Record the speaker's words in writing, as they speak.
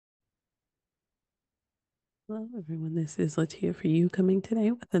Hello, everyone. This is Latia for you coming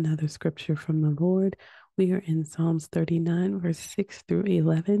today with another scripture from the Lord. We are in Psalms 39, verse 6 through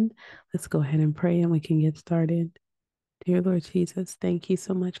 11. Let's go ahead and pray and we can get started. Dear Lord Jesus, thank you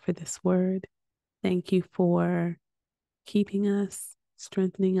so much for this word. Thank you for keeping us,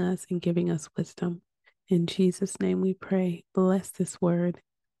 strengthening us, and giving us wisdom. In Jesus' name we pray. Bless this word.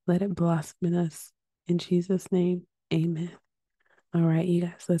 Let it blossom in us. In Jesus' name, amen. All right, you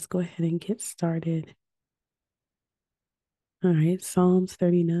guys, let's go ahead and get started. All right, Psalms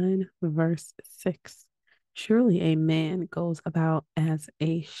 39, verse 6. Surely a man goes about as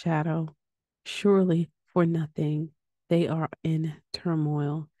a shadow. Surely for nothing they are in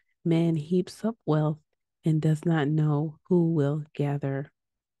turmoil. Man heaps up wealth and does not know who will gather.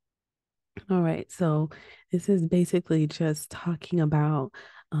 All right, so this is basically just talking about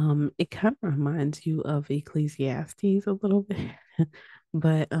it kind of reminds you of Ecclesiastes a little bit,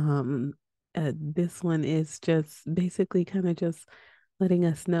 but this one is just basically kind of just letting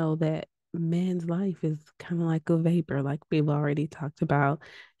us know that man's life is kind of like a vapor, like we've already talked about,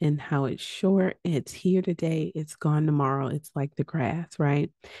 and how it's short, it's here today, it's gone tomorrow, it's like the grass, right?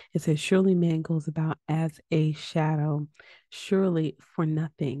 It says, surely man goes about as a shadow, surely for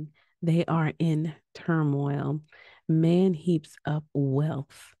nothing they are in turmoil. Man heaps up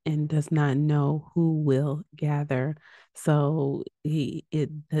wealth and does not know who will gather. So the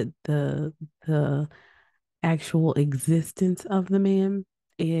actual existence of the man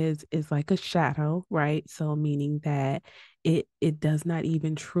is like a shadow, right? So meaning that it does not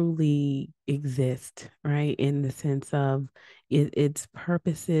even truly exist, right? In the sense of its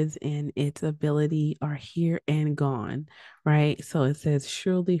purposes and its ability are here and gone, right? So it says,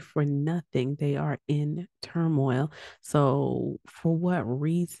 surely for nothing they are in turmoil. So for what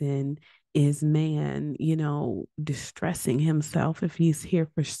reason is man, distressing himself if he's here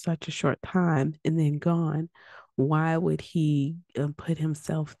for such a short time and then gone? Why would he put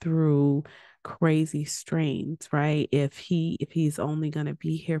himself through crazy strains, right? If he's only going to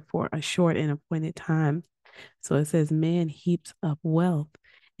be here for a short and appointed time. So it says, man heaps up wealth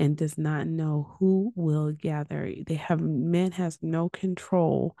and does not know who will gather. Man has no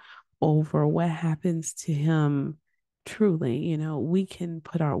control over what happens to him truly. We can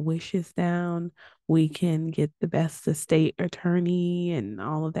put our wishes down, we can get the best estate attorney and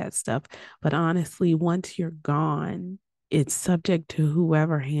all of that stuff. But honestly, once you're gone, it's subject to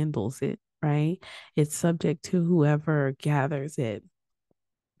whoever handles it, right? It's subject to whoever gathers it.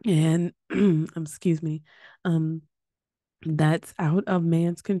 And excuse me, um, that's out of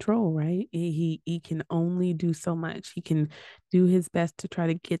man's control, right? He can only do so much. He can do his best to try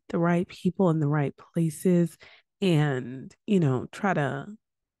to get the right people in the right places and, try to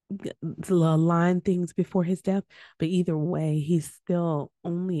align things before his death. But either way, he's still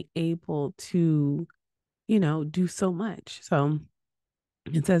only able to, do so much. So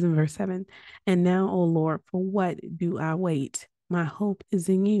it says in verse 7, and now, O Lord, for what do I wait? My hope is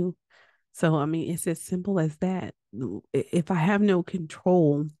in you. So, I mean, it's as simple as that. If I have no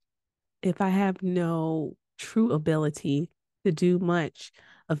control, if I have no true ability to do much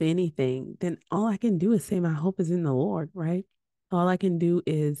of anything, then all I can do is say my hope is in the Lord, right? All I can do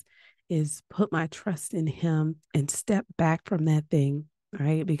is put my trust in him and step back from that thing,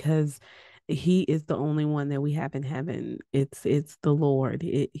 right? Because he is the only one that we have in heaven. It's the Lord.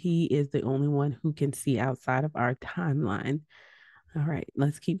 He is the only one who can see outside of our timeline. All right,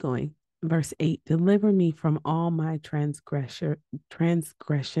 let's keep going. Verse 8, deliver me from all my transgressions.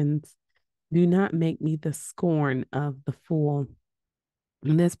 Do not make me the scorn of the fool.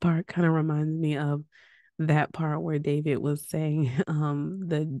 And this part kind of reminds me of that part where David was saying,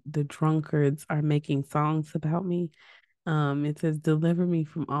 the drunkards are making songs about me. It says, deliver me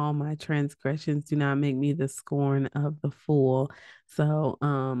from all my transgressions. Do not make me the scorn of the fool. So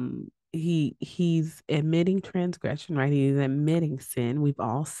he's admitting transgression, right? He's admitting sin. We've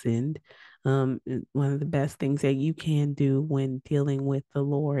all sinned. One of the best things that you can do when dealing with the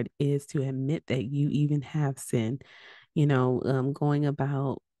Lord is to admit that you even have sin. Going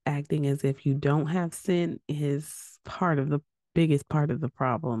about acting as if you don't have sin is part of the biggest part of the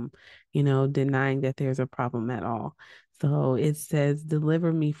problem, denying that there's a problem at all. So it says,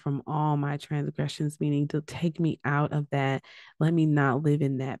 deliver me from all my transgressions, meaning to take me out of that. Let me not live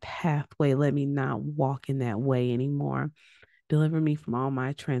in that pathway. Let me not walk in that way anymore. Deliver me from all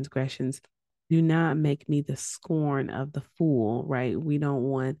my transgressions. Do not make me the scorn of the fool, right? We don't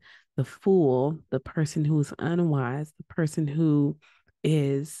want the fool, the person who's unwise, the person who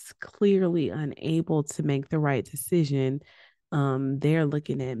is clearly unable to make the right decision. They're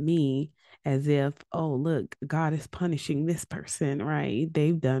looking at me as if, oh, look, God is punishing this person, right?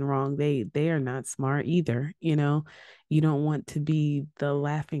 They've done wrong. They are not smart either, you know. You don't want to be the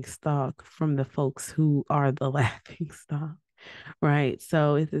laughing stock from the folks who are the laughing stock, right?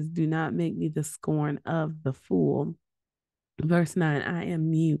 So it says, do not make me the scorn of the fool. Verse 9, I am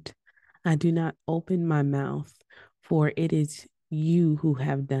mute. I do not open my mouth, for it is you who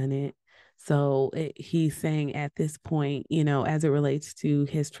have done it. So he's saying at this point, you know, as it relates to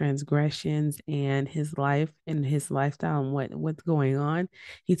his transgressions and his life and his lifestyle and what's going on,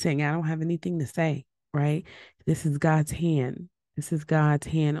 he's saying, I don't have anything to say, right? This is God's hand. This is God's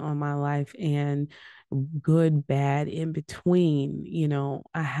hand on my life, and good, bad, in between, you know,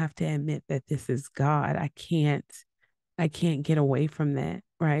 I have to admit that this is God. I can't get away from that,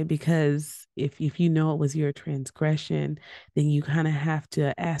 right? Because if you know it was your transgression, then you kind of have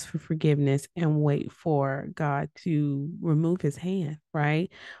to ask for forgiveness and wait for God to remove his hand,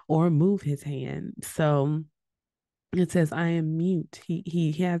 right? Or move his hand. So it says, I am mute.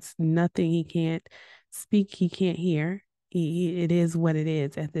 He has nothing, he can't speak, he can't hear. It is what it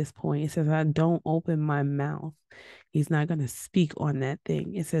is at this point. It says, I don't open my mouth. He's not going to speak on that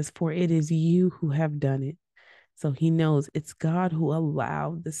thing. It says, for it is you who have done it. So he knows it's God who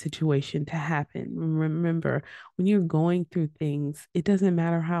allowed the situation to happen. Remember, when you're going through things, it doesn't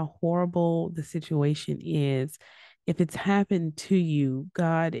matter how horrible the situation is. If it's happened to you,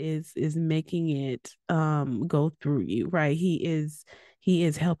 God is making it go through you, right? He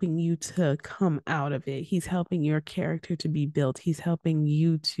is helping you to come out of it. He's helping your character to be built. He's helping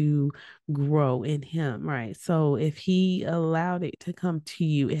you to grow in him, right? So if he allowed it to come to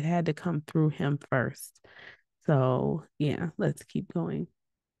you, it had to come through him first. So, yeah, let's keep going.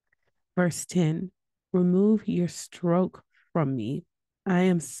 Verse 10, remove your stroke from me. I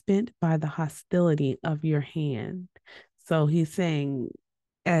am spent by the hostility of your hand. So he's saying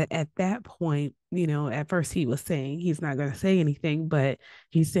at that point, you know, at first he was saying he's not going to say anything, but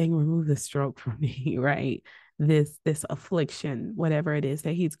he's saying remove the stroke from me, right? This affliction, whatever it is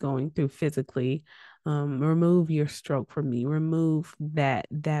that he's going through physically, remove your stroke from me. Remove that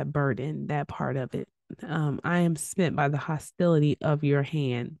burden, that part of it. I am spent by the hostility of your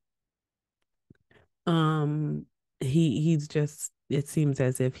hand. um he's just, it seems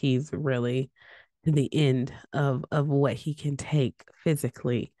as if he's really to the end of what he can take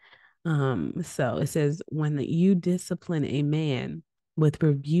physically. So it says, when you discipline a man with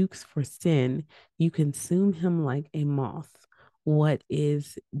rebukes for sin, you consume him like a moth. What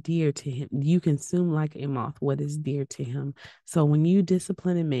is dear to him, you consume like a moth what is dear to him. So when you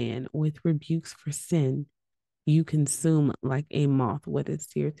discipline a man with rebukes for sin, you consume like a moth what is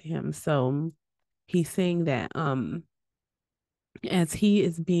dear to him. So he's saying that as he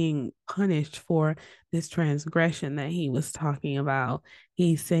is being punished for this transgression that he was talking about,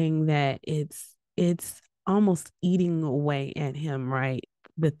 he's saying that it's almost eating away at him, right?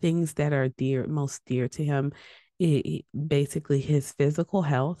 The things that are dear, most dear to him, basically his physical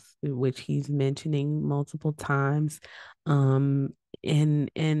health, which he's mentioning multiple times, um,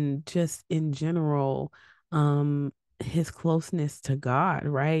 and just in general, his closeness to God,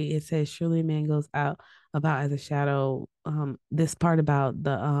 right? It says, surely man goes out about as a shadow. This part about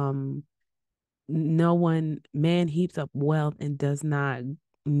the no one, man heaps up wealth and does not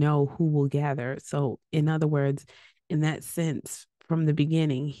know who will gather. So in other words, in that sense, from the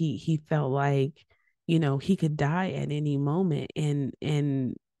beginning, he felt like, you know, he could die at any moment, and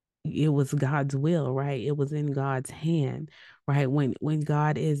it was God's will, right? It was in God's hand, right? When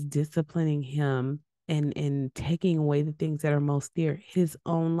God is disciplining him and taking away the things that are most dear, his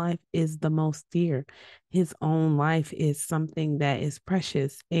own life is the most dear. His own life is something that is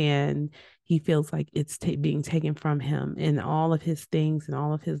precious, and he feels like it's being taken from him, and all of his things and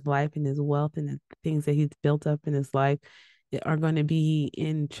all of his life and his wealth and the things that he's built up in his life are going to be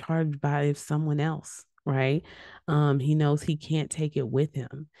in charge by someone else, right? He knows he can't take it with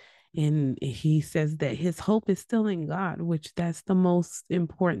him, and he says that his hope is still in God, which that's the most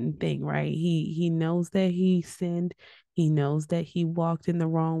important thing, right? He knows that he sinned, he knows that he walked in the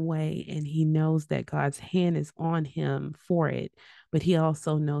wrong way, and he knows that God's hand is on him for it, but he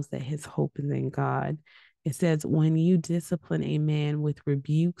also knows that his hope is in God. It says, when you discipline a man with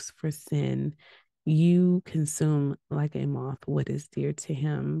rebukes for sin, you consume like a moth what is dear to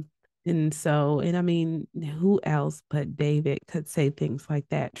him. And so, and I mean, who else but David could say things like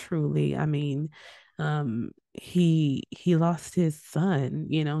that truly? I mean, he lost his son,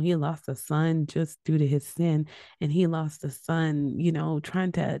 you know, he lost a son just due to his sin, and he lost a son, you know,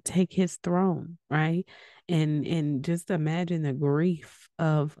 trying to take his throne, right? And just imagine the grief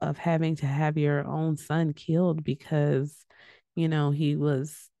of having to have your own son killed because, you know, he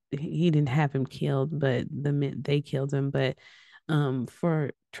was he didn't have him killed, but the men they killed him, but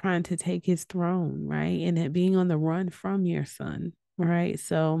for trying to take his throne, right? And it being on the run from your son, right?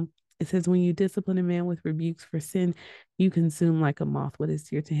 So it says, when you discipline a man with rebukes for sin, you consume like a moth what is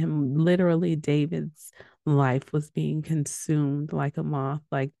dear to him. Literally, David's life was being consumed like a moth,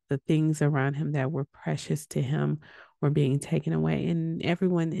 like the things around him that were precious to him were being taken away. And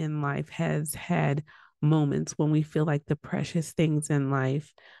everyone in life has had moments when we feel like the precious things in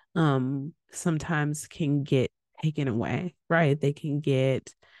life sometimes can get taken away, right? They can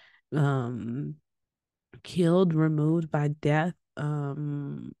get um killed, removed by death,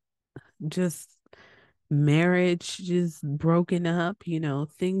 just marriage just broken up,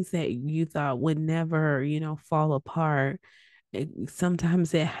 things that you thought would never, fall apart.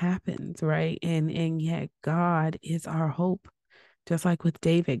 Sometimes it happens, right? And yet God is our hope. Just like with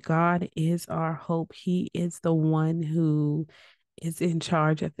David, God is our hope. He is the one who is in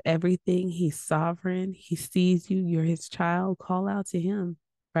charge of everything. He's sovereign. He sees you. You're his child. Call out to him,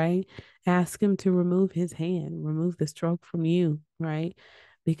 right? Ask him to remove his hand, remove the stroke from you, right?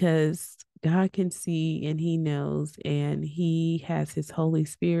 Because God can see and he knows, and he has his Holy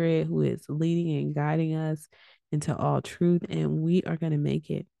Spirit who is leading and guiding us into all truth, and we are going to make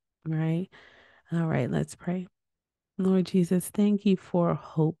it, right? All right, let's pray. Lord Jesus, thank you for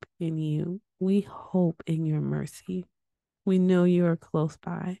hope in you. We hope in your mercy. We know you are close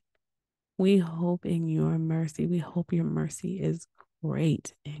by. We hope in your mercy. We hope your mercy is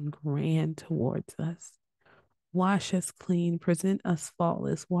great and grand towards us. Wash us clean, present us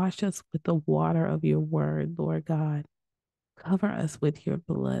faultless. Wash us with the water of your word, Lord God. Cover us with your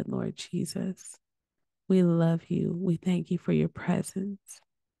blood, Lord Jesus. We love you. We thank you for your presence.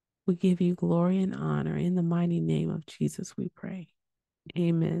 We give you glory and honor. In the mighty name of Jesus, we pray.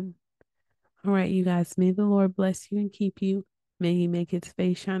 Amen. All right, you guys, may the Lord bless you and keep you. May he make his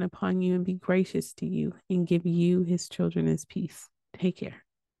face shine upon you and be gracious to you and give you, his children, his peace. Take care.